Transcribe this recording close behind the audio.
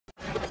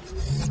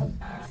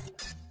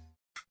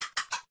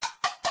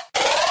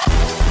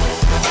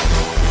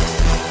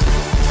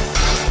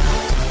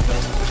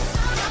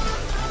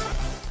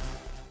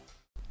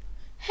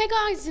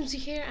guys, Zimsy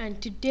here,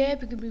 and today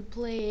we're gonna be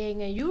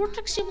playing a Euro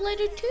Truck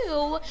Simulator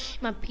 2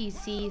 my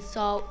PC.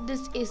 So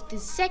this is the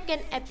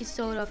second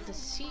episode of the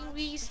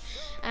series,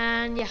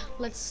 and yeah,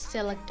 let's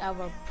select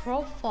our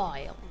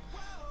profile.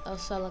 I'll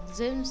select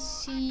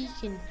Zimsy,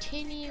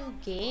 continue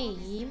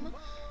game.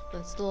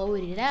 Let's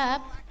load it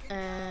up,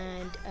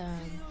 and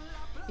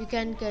you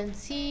can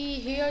see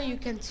here. You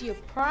can see your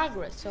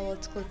progress. So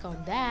let's click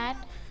on that.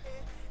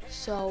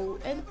 So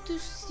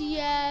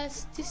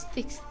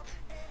enthusiastics.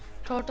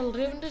 Total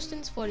driven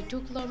distance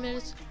 42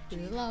 kilometers,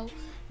 really low.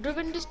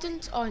 Driven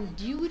distance on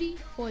duty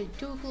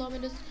 42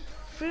 kilometers.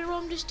 Free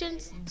roam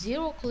distance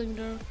 0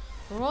 kilometer.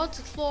 Roads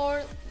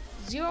explored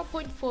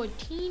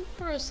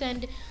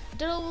 0.14%.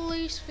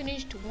 Deliveries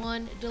finished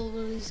 1.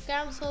 Deliveries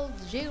cancelled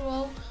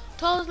 0.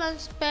 Total time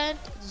spent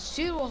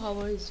 0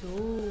 hours.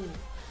 Ooh.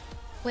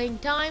 Playing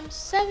time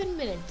 7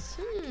 minutes.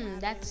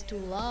 That's too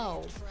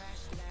low.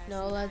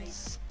 Now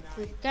let's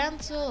click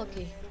cancel.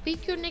 Okay,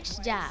 pick your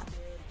next job.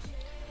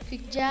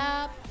 Quick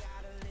job.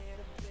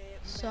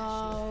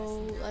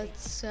 So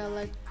let's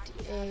select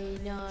a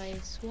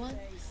nice one.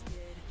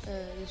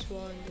 This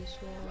one.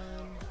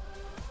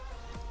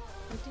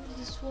 I think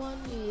this one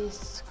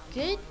is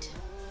good.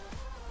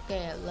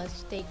 Okay,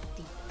 let's take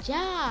the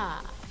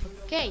job.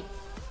 Okay,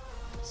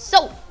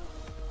 so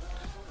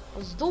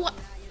let's do it.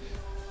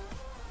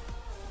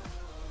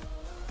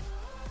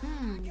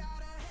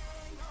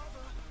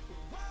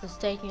 It's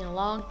taking a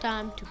long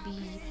time to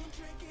be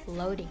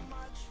loading.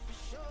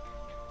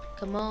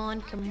 Come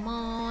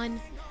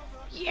on.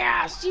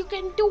 Yes, you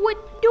can do it.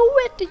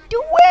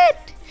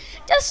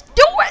 Just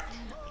do it.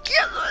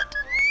 Get it.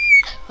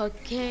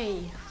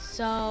 Okay,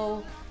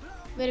 so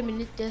wait a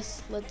minute.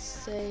 Let's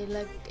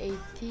select a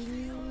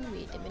thing.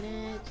 Wait a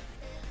minute.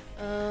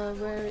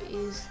 Where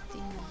is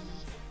the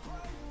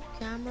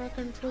camera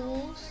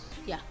controls?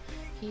 Yeah,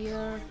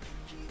 here.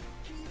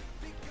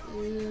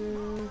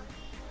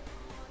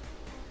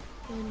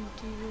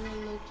 Interior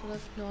look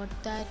left, not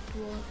that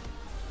one.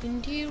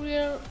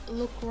 Interior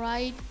look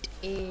right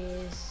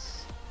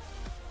is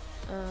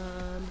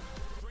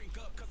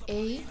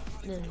A,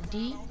 then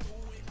D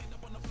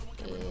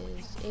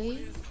is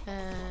A,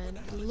 and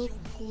look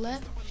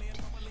left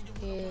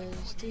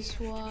is this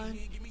one,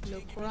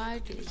 look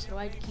right is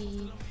right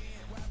key.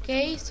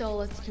 Okay, so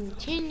let's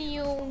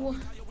continue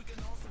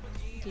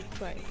the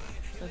train.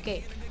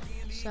 Okay,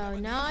 so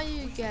now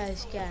you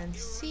guys can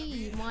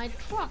see my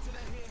truck.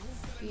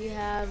 We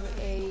have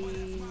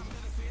a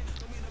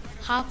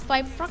half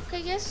pipe truck,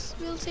 I guess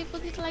we'll say,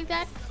 put it like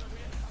that.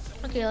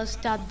 Okay, let's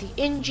start the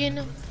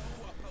engine.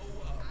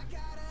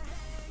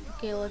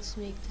 Okay, let's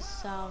make the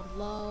sound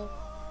low.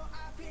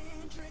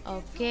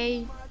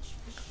 Okay,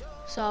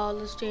 so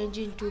let's change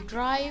into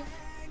drive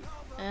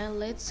and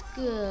let's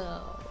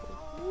go.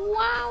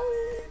 Wow,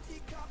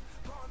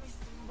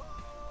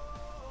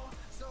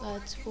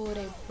 let's put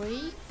a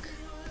brake.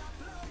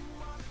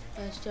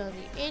 Let's turn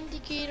the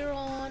indicator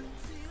on.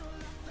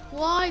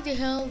 Why the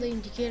hell the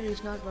indicator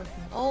is not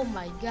working? Oh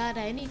my god,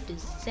 I need to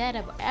set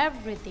up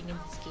everything in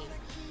this game.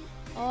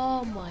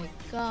 Oh my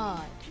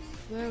god,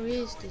 where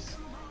is this?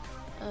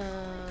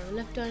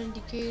 Left turn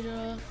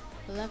indicator,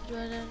 left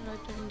turn,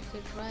 right turn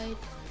indicator, right.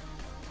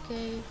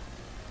 Okay.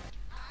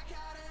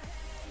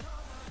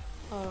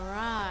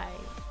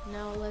 Alright,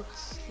 now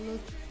let's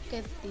look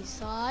at the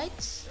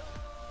sides.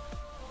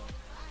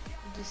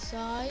 The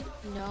side,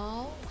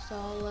 no, so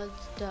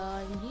let's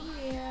turn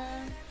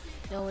here.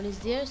 No one is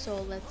there,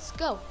 so let's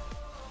go.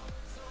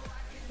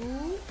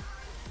 Ooh.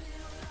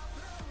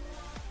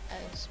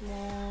 A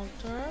small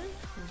turn,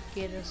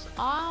 get us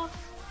off.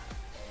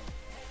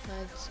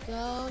 Let's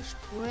go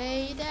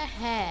straight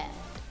ahead.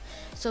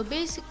 So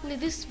basically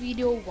this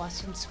video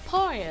was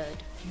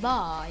inspired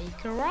by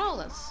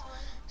Carolus.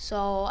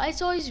 So I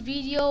saw his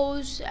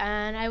videos,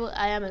 and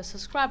I am a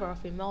subscriber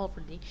of him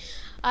already.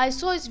 I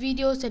saw his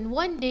videos, and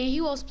one day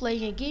he was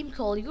playing a game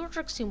called Euro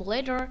Truck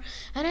Simulator,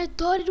 and I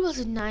thought it was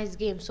a nice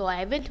game. So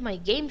I went to my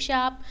game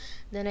shop,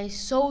 then I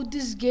saw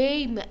this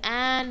game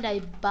and I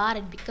bought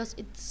it because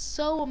it's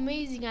so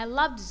amazing. I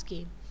love this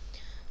game.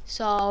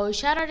 So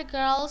shout out to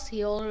Girls,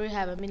 he already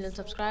have 1 million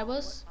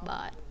subscribers,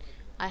 but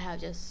I have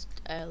just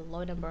a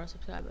low number of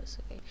subscribers.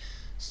 Okay,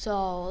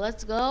 so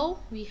let's go.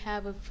 We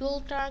have a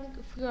fuel tank,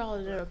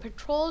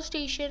 petrol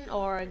station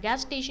or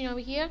gas station over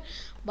here,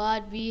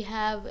 but we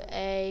have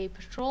a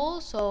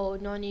petrol, so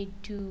no need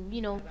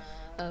to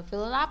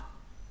fill it up.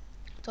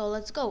 So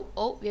let's go.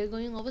 Oh, we are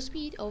going over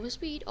speed.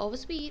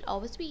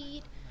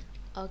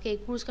 Okay,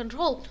 cruise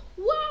control.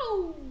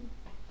 Wow.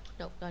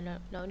 No.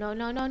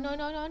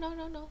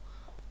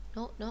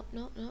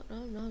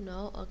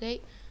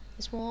 Okay,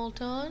 small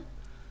turn.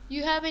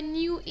 You have a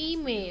new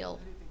email.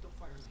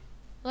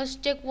 Let's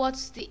check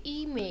what's the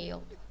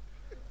email.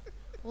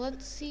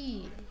 Let's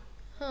see.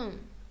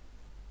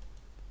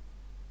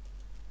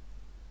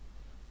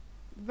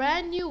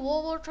 Brand new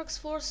Volvo trucks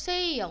for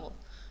sale.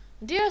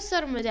 Dear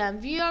Sir, Madam,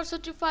 we are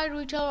certified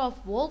retailer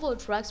of Volvo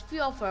trucks.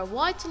 We offer a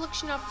wide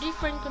selection of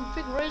different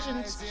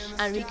configurations,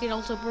 and we can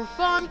also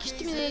perform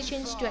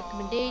customizations to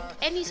accommodate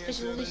any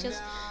special wishes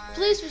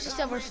Please visit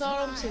our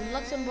showrooms in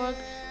Luxembourg.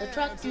 The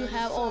truck you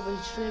have always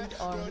dreamed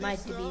or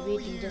might be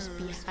waiting just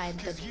behind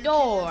the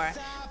door.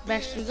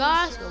 Best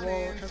regards, your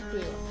water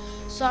crew.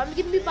 So I'm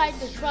gonna be buying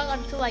the truck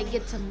until I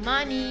get some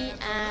money,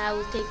 and I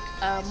will take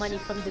money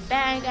from the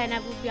bank, and I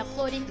will be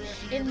uploading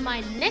in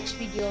my next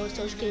video,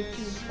 so stay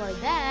tuned for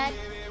that.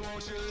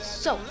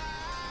 So,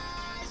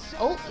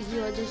 oh,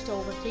 you are just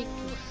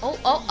overtaking. Oh,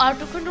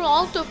 out of control,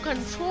 out of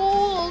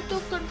control, out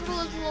of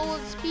control.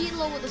 Let's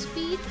lower the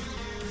speed.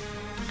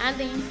 And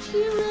the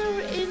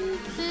interior in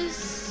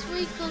this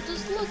vehicle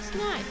just looks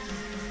nice.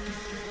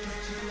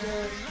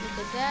 Just look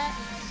at that.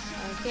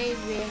 Okay,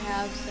 we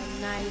have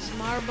some nice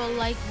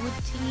marble-like wood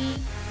thingy.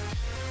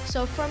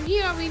 So from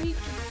here we need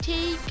to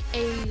take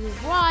a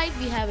ride.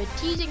 We have a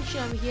T-junction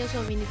over here,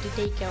 so we need to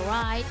take a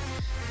ride.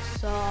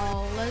 So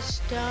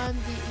let's turn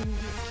the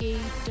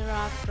indicator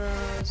after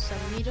some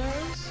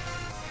meters.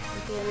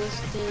 Okay, let's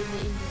turn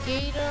the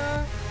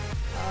indicator.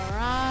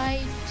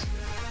 Alright.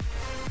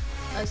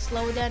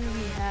 Slow down,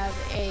 we have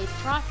a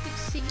traffic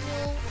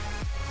signal.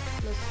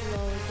 Let's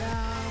slow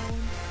down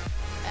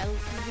a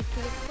little bit to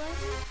the front.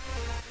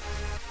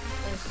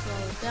 Let's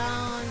slow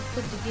down,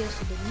 put the gears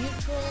to the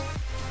neutral,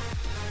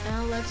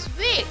 and let's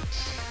wait.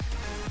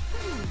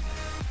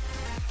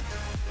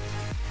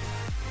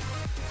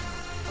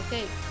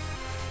 Okay,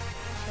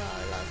 so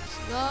let's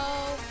go.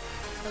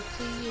 Let's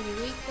see any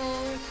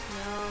vehicles.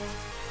 Now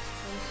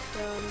let's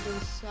turn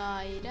this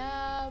side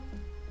up.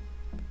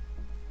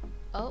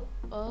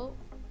 Oh,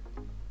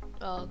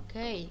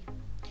 okay.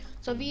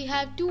 So we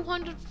have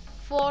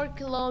 204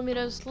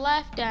 kilometers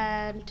left,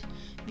 and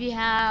we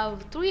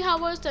have 3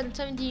 hours and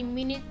 70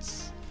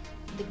 minutes.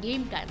 The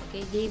game time,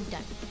 okay, game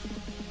time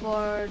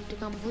to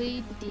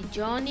complete the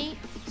journey.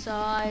 So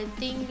I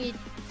think it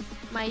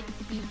might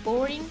be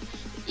boring.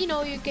 You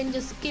know, you can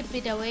just skip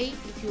it away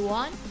if you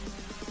want,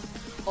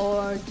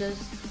 or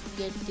just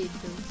get this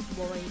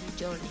boring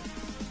journey.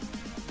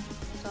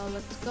 So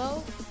let's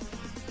go.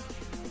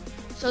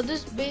 So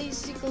this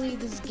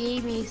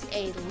game is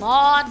a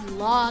lot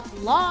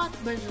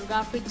better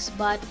graphics,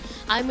 but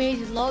I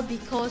made it low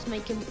because my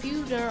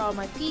computer or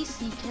my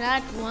PC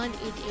cannot run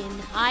it in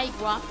high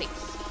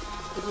graphics.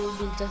 It will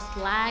be just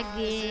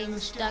lagging,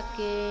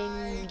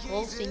 stucking,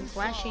 closing,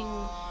 crashing,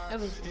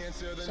 everything.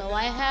 So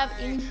I have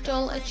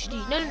Intel HD.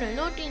 No,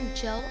 not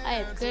Intel.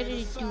 I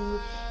upgraded it to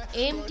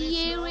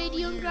AMD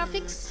Radeon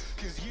graphics,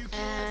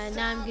 and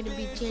now I'm gonna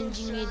be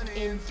changing it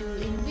into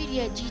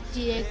Nvidia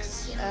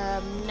GTX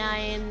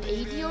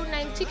 980 or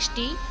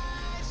 960.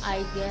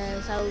 I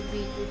guess I will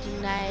be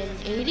putting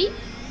 980.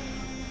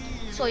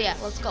 So yeah,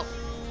 let's go.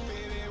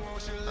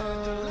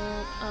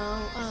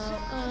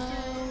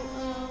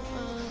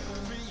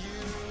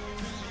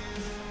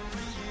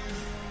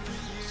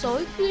 So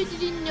if you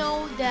didn't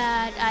know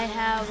that I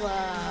have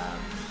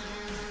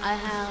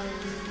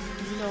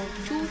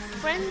two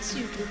friends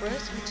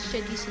YouTubers which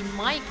studies in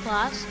my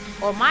class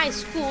or my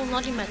school,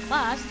 not in my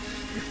class.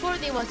 Before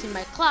they was in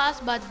my class,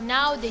 but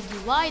now they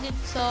divided,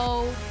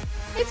 so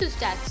it's a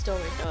sad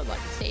story, not about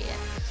to say it.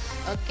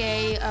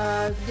 Okay,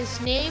 this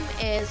name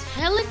is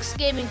Helix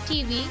Gaming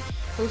TV,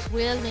 whose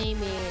real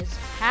name is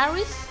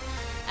Harris,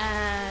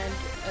 and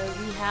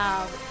we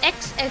have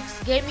XX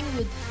Gaming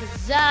with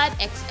Zad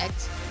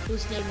XX,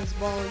 whose name is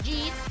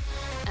Bolojit,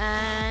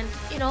 and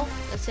you know,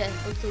 let's say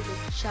a little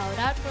bit shout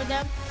out for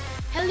them.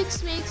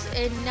 Helix makes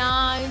a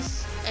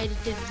nice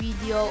edited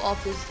video of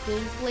his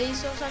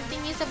gameplays or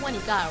something. He's a funny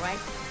guy, right?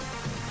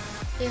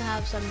 They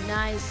have some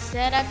nice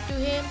setup to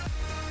him,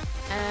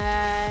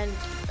 and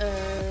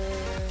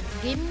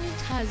gaming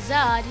with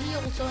Hazard, he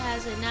also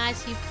has a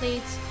nice, he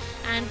plays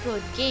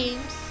Android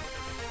games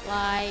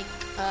like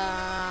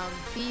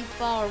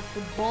FIFA or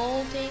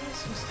football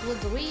things,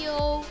 with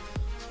Rio,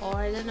 or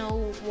I don't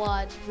know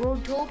what,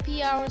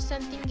 Rotopia or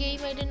something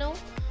game, I don't know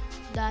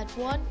that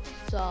one.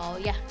 So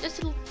yeah,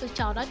 just a little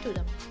shout out to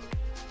them.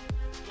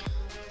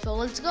 So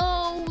let's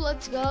go.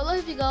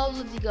 Here we go.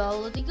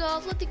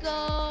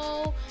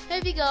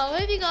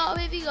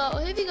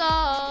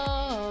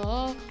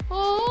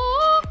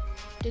 Oh,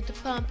 did the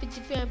pump, let's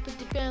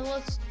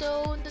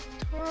do the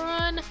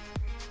turn.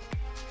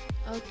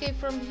 Okay,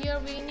 from here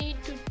we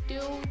need to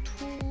do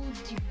to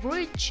the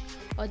bridge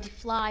or the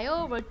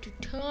flyover to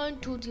turn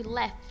to the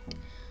left.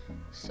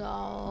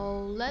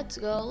 So let's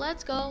go.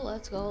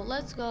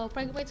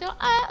 Prank myself.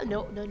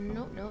 No,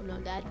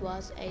 that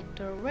was a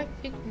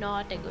terrific,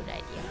 not a good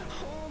idea.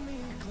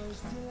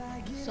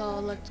 So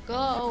let's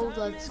go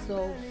fast.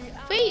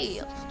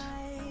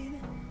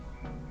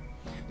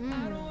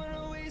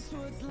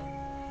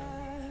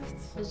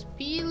 The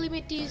speed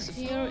limit is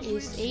here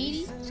is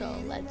 80, so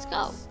let's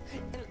go.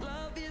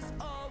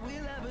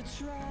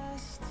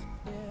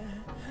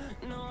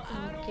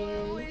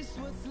 Okay.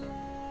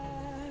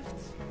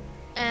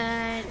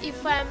 And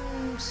if I'm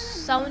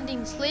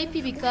sounding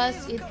sleepy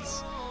because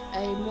it's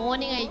a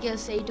morning, I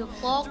guess 8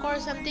 o'clock or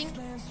something,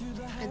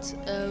 it's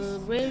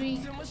very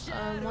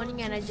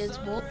morning and I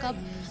just woke up,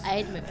 I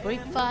ate my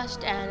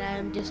breakfast and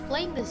I'm just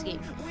playing this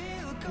game.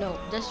 No,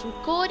 just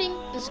recording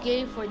this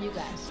game for you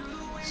guys.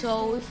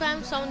 So if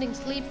I'm sounding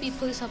sleepy,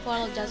 please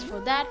apologize for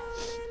that.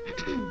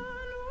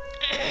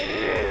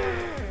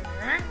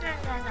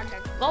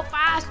 Go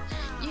fast!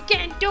 You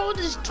can't do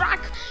this,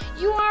 truck!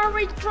 You are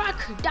already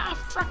truck!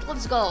 Daft truck,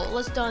 let's go!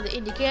 Let's turn the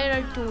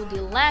indicator to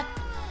the left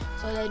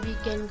so that we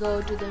can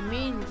go to the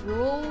main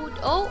road.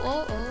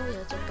 Oh,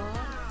 that's a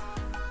car.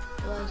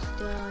 Let's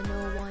turn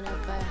no one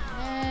up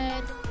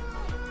ahead.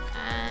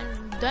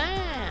 And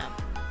damn!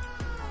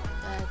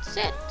 That's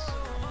it!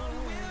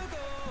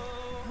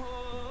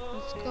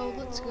 Let's go,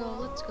 let's go,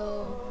 let's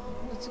go.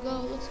 Let's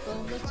go, let's go,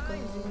 let's go.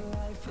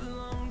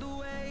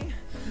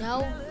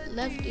 Now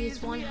left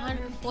is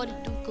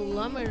 142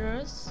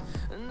 kilometers.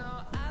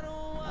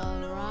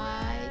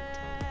 Alright.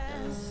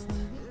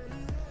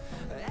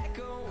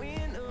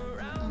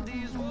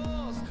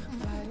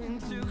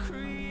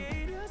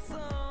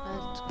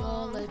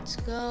 Let's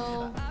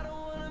go.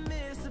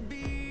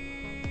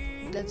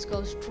 Let's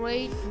go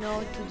straight,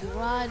 no to the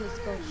right. Let's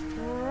go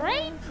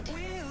straight.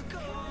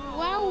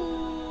 Wow.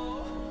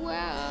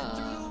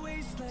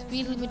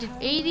 Speed limit is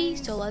 80,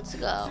 so let's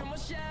go.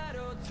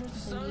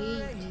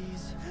 28,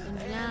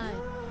 29,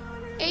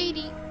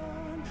 80.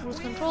 Cruise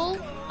control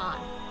on.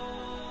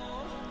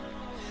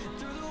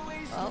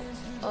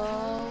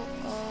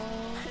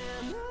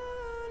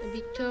 A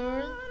big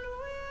turn.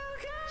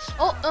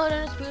 Oh,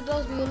 no, speed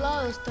loss, we allow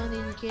us turn the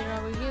indicator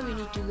over here. We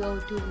need to go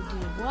to the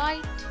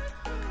right.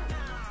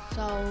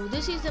 So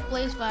this is the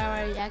place where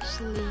I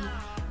actually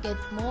get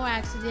more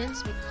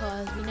accidents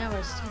because we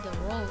never see the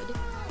road.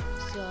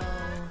 So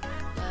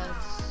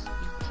let's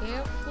be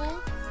careful.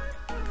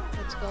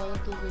 Let's go a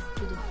little bit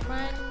to the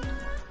front.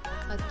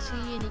 Let's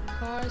see any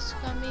cars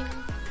coming.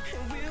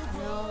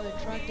 No, the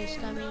truck is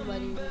coming,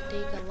 but it will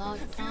take a lot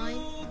of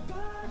time.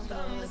 So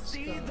let's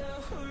go.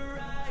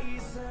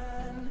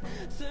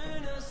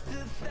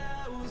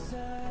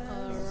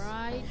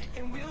 Alright.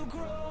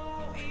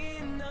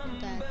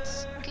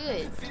 That's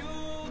good.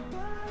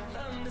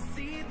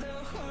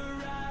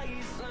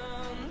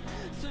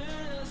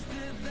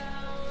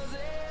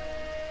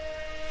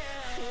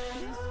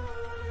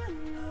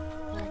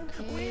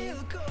 Okay.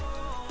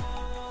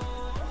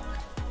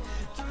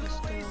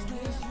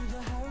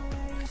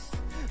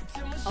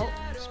 Oh,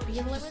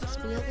 speed limit,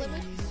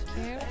 be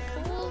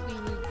careful. We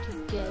need to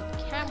get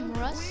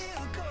cameras,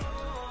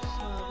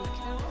 so be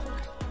careful.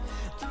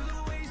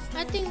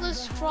 I think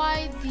let's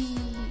try the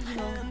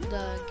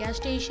gas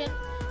station.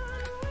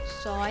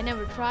 So I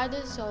never tried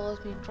this, so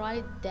let me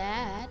try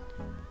that.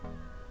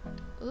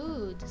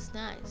 Ooh, that's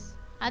nice.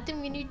 I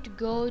think we need to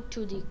go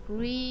to the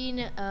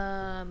green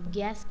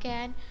gas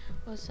can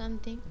or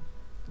something.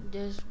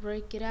 Just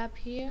break it up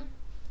here.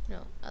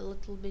 No, a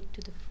little bit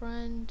to the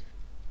front.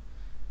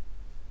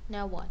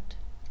 Now what?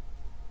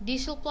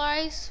 Diesel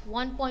price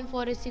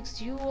 1.46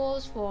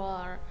 euros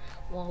for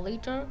 1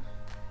 liter.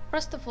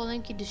 Press the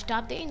following key to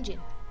start the engine.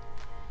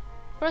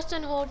 Press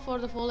and hold for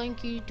the following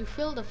key to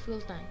fill the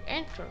fuel tank.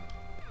 Enter.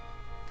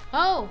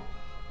 Oh,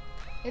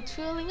 it's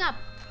filling up.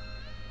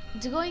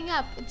 It's going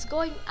up. It's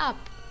going up.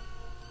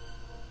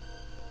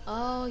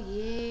 Oh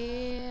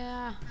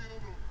yeah.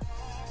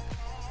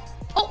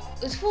 Oh,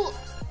 it's full.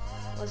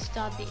 Let's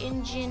start the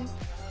engine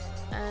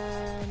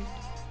and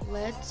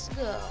let's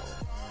go.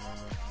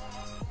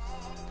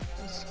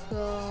 Let's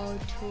go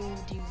to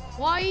the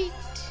white.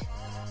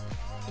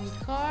 Any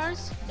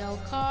cars? No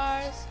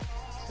cars.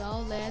 So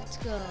let's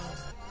go.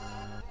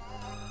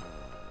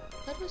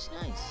 That was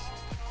nice.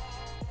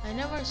 I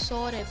never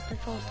saw a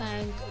petrol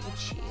tank,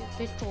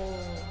 petrol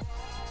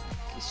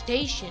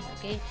station,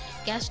 okay,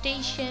 gas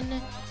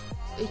station,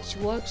 which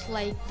works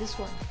like this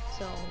one.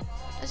 So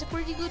that's a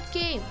pretty good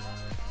game.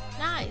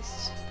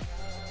 Nice.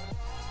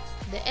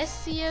 The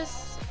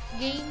SCS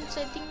Games,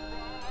 I think,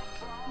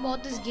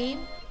 bought this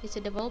game. It's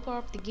a developer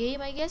of the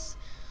game, I guess.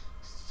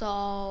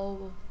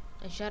 So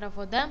a shout out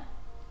for them.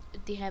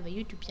 They have a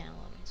YouTube channel,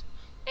 I guess.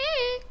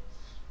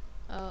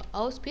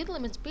 Oh, speed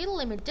limit.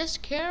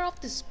 Just care of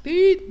the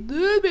speed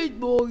limit,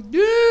 boy.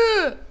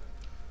 Yeah.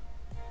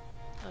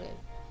 Okay.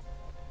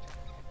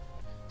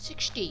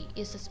 60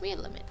 is the speed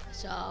limit.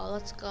 So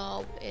let's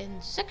go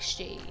in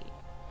 60,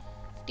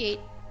 58,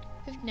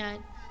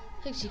 59,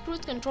 60. Cruise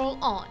control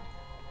on.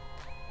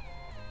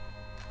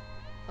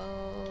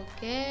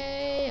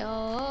 Okay.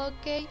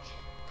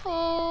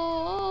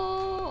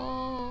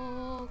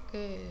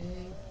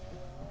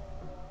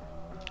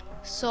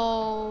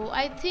 So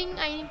I think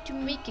I need to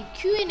make a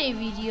Q&A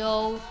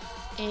video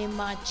in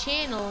my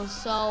channel,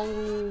 so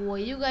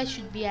you guys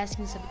should be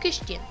asking some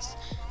questions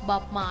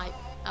about my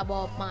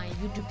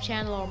YouTube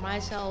channel or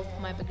myself,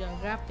 my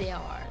biography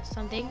or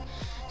something.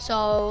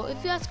 So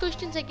if you ask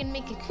questions, I can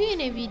make a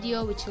Q&A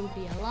video, which will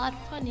be a lot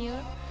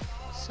funnier.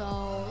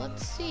 So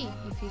let's see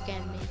if you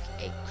can make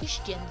a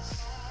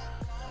questions.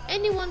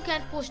 Anyone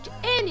can post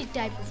any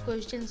type of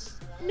questions,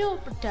 no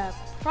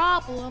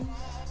problem.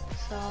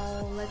 So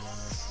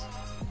let's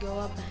go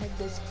up ahead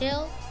this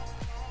hill.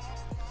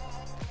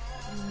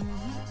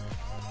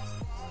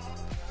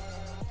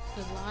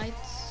 The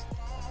lights.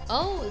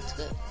 Oh, it's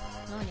good.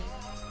 No need.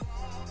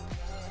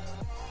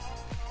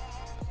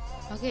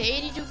 Okay,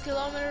 82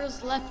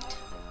 kilometers left.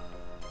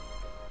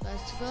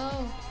 Let's go.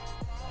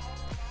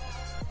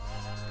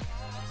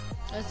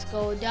 Let's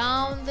go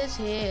down this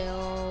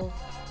hill.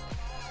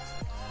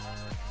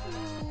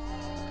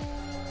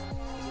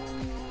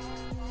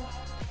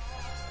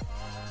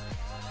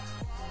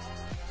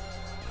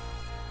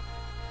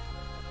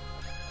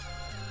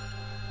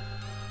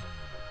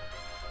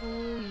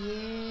 Oh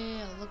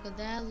yeah, look at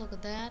that, look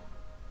at that.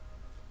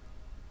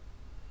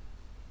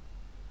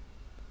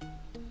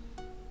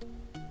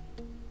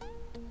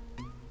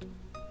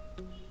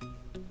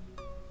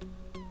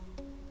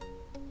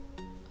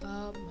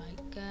 Oh my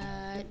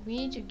god, we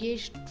need to get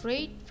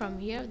straight from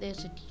here.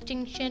 There's a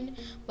distinction,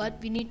 but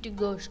we need to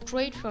go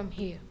straight from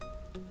here.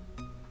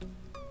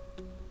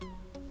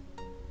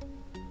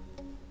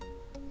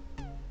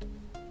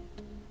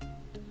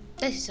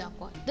 This is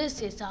awkward.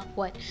 This is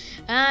awkward.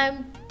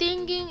 I'm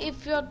thinking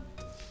if you're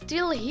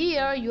still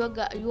here, you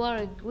are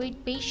a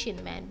great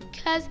patient man,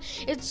 because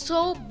it's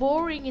so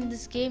boring in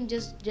this game,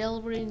 just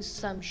delivering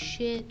some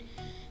shit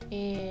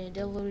and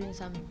delivering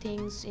some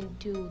things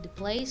into the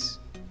place.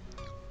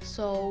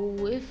 So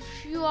if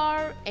you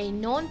are a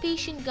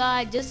non-patient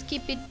guy, just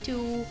keep it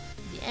to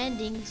the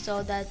ending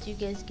so that you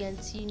guys can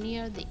see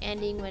near the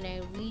ending when I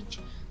reach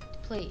the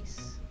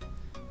place.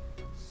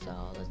 So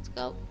let's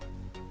go.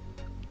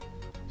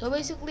 So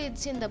basically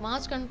it's in the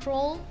mouse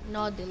control,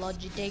 not the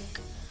Logitech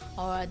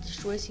or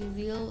the racing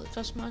wheel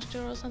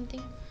Thrustmaster or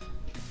something.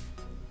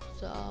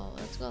 So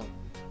let's go.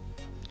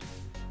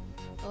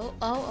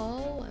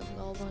 Oh,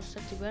 I'm almost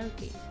at the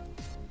barricade.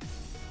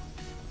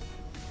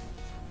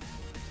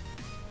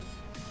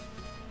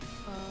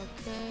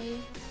 Okay,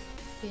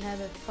 we have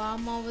a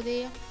farm over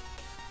there,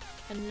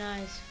 a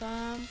nice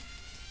farm.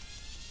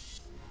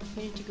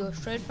 We need to go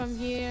straight from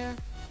here,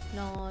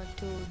 not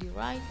to the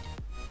right.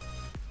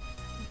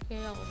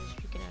 Okay, I'll just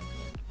freaking out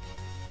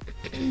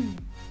here.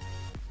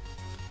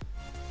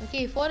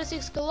 Okay,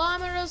 46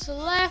 kilometers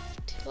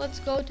left. Let's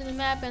go to the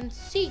map and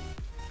see.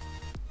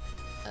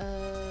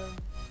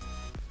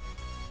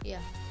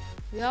 Yeah,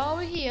 we are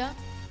over here.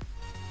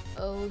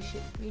 Oh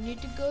shit, we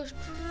need to go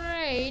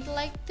straight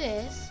like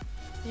this.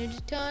 We need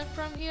to turn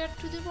from here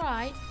to the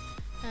right,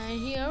 and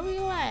here we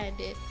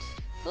landed.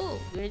 Oh,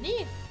 we're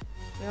near.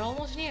 We're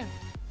almost near.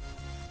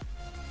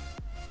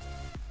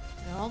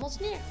 We're almost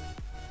near.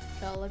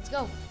 So let's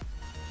go.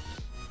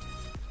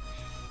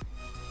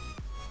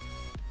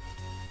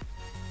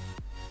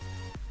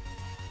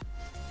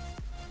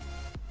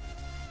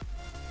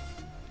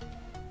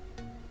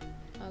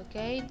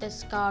 Okay,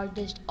 this car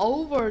just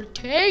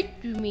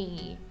overtake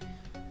me.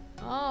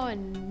 Oh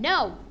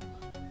no.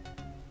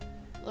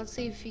 Let's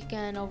see if we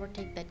can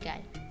overtake that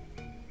guy.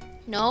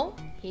 No,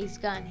 he's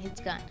gone,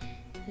 he's gone.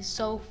 He's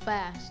so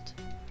fast.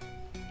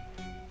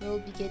 We'll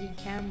be getting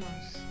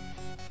cameras.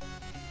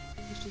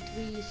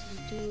 63,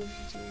 62,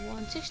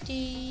 61,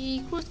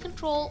 60. Cruise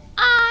control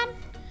on.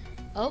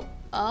 Oh.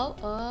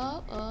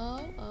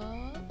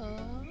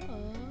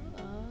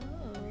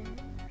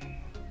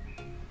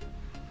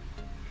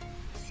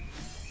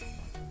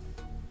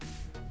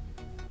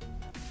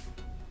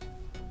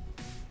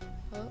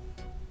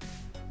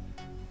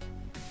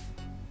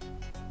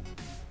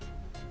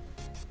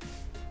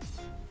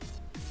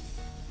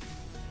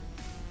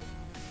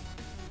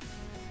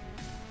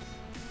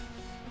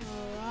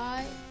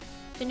 Alright,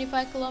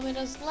 25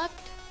 kilometers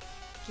left,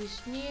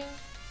 just near.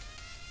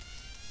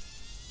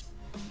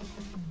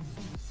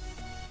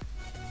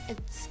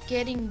 It's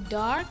getting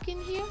dark in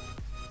here.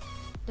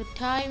 The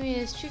time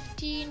is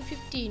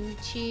 15:15,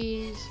 which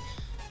is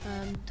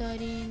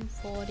 13,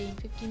 14,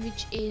 15,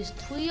 which is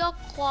 3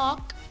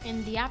 o'clock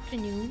in the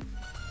afternoon.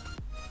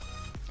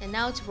 And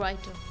now it's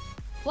brighter.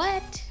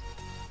 What?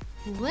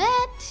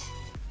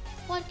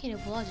 What kind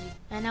of logic?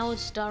 And now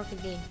it's dark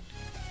again.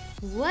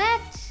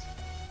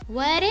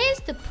 What is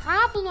the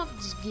problem of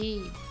this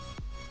game?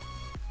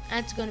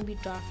 And it's gonna be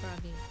darker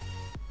again.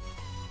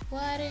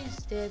 What is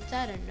this?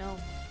 I don't know.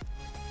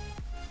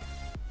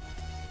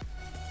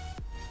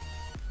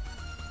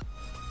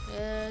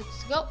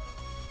 Let's go.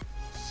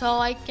 So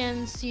I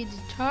can see the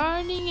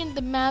turning in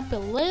the map a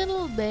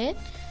little bit.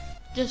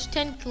 Just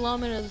 10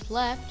 kilometers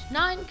left,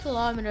 9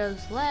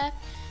 kilometers left,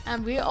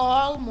 and we're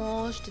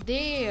almost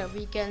there.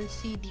 We can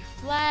see the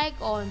flag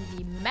on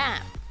the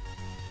map.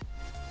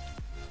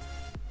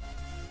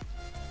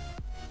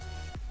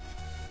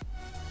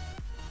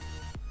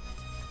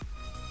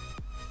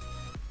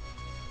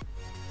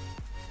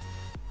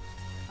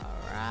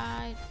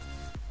 Alright.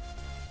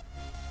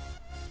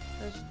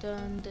 Let's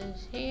turn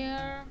this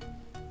here.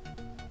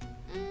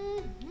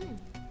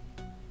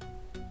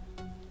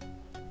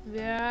 We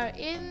are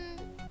in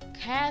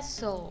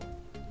Kassel.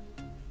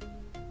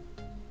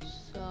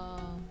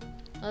 So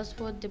let's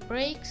put the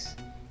brakes.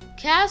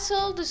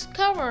 Kassel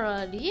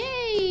discovered.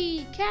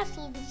 Yay!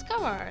 Kassel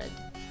discovered.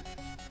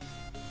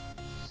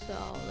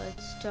 So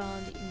let's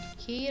turn the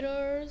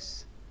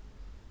indicators.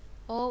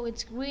 Oh,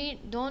 it's green.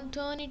 Don't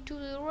turn it to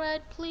the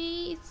red,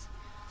 please.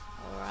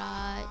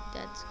 Alright,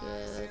 that's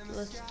good.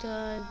 Let's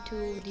turn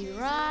to the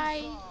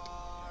right.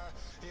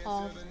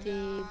 Off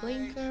the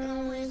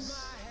blinkers.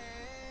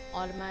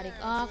 Automatic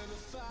off.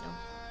 No.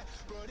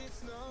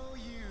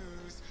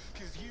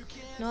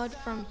 Not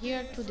from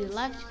here to the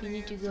left. We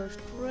need to go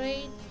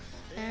straight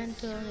and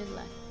turn it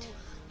left.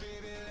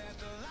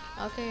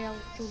 Okay, a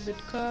little bit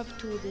curved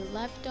to the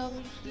left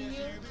over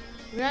here.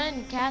 We're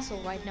in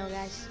Castle right now,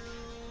 guys.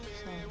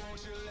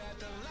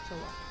 So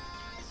what?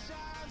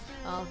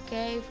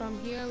 Okay, from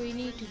here we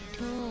need to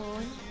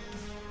turn.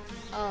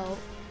 Oh,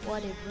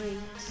 what it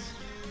breaks.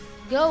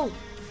 Go!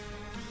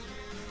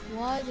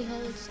 Why the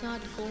hell it's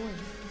not going?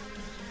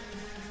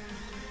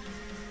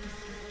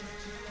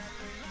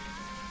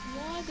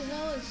 Why the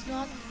hell it's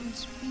not in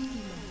speed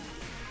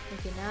mode?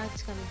 Okay, now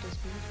it's coming to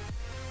speed.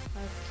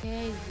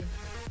 Okay.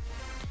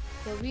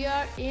 So we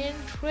are in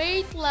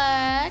trade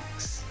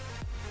legs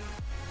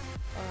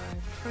or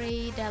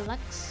trade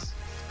deluxe,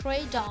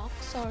 trade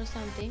dogs or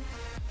something,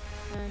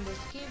 and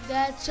just keep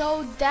that.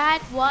 So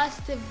that was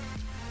the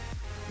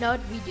not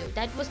video.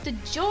 That was the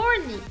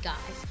journey,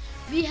 guys.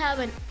 We have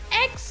an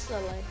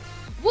excellent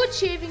wood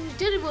shavings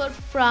delivered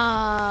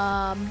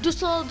from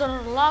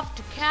Dusseldorf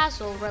to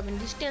Kassel, running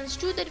distance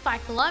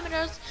 235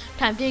 kilometers,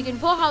 time taken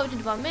 4 hours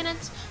 21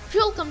 minutes,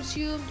 fuel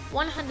consumed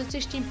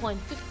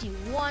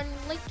 116.51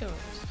 liters.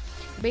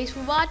 Base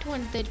reward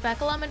 235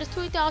 kilometers,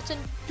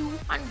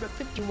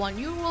 3,251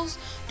 euros,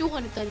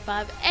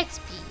 235 XP.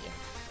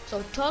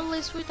 So total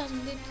is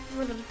 3,000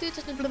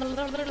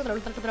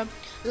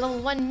 level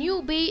 1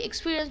 newbie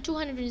experience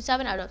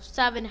 227 out of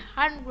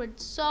 700.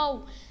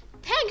 So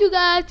thank you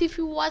guys if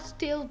you watched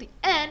till the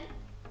end.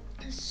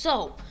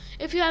 So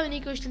if you have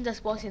any questions,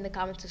 just post in the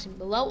comment section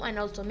below, and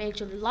also make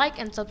sure to like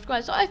and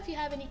subscribe. So if you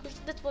have any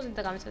questions, just post in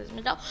the comment section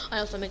below, and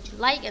also make sure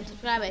to like and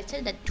subscribe. I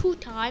said that 2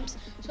 times.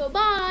 So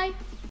bye.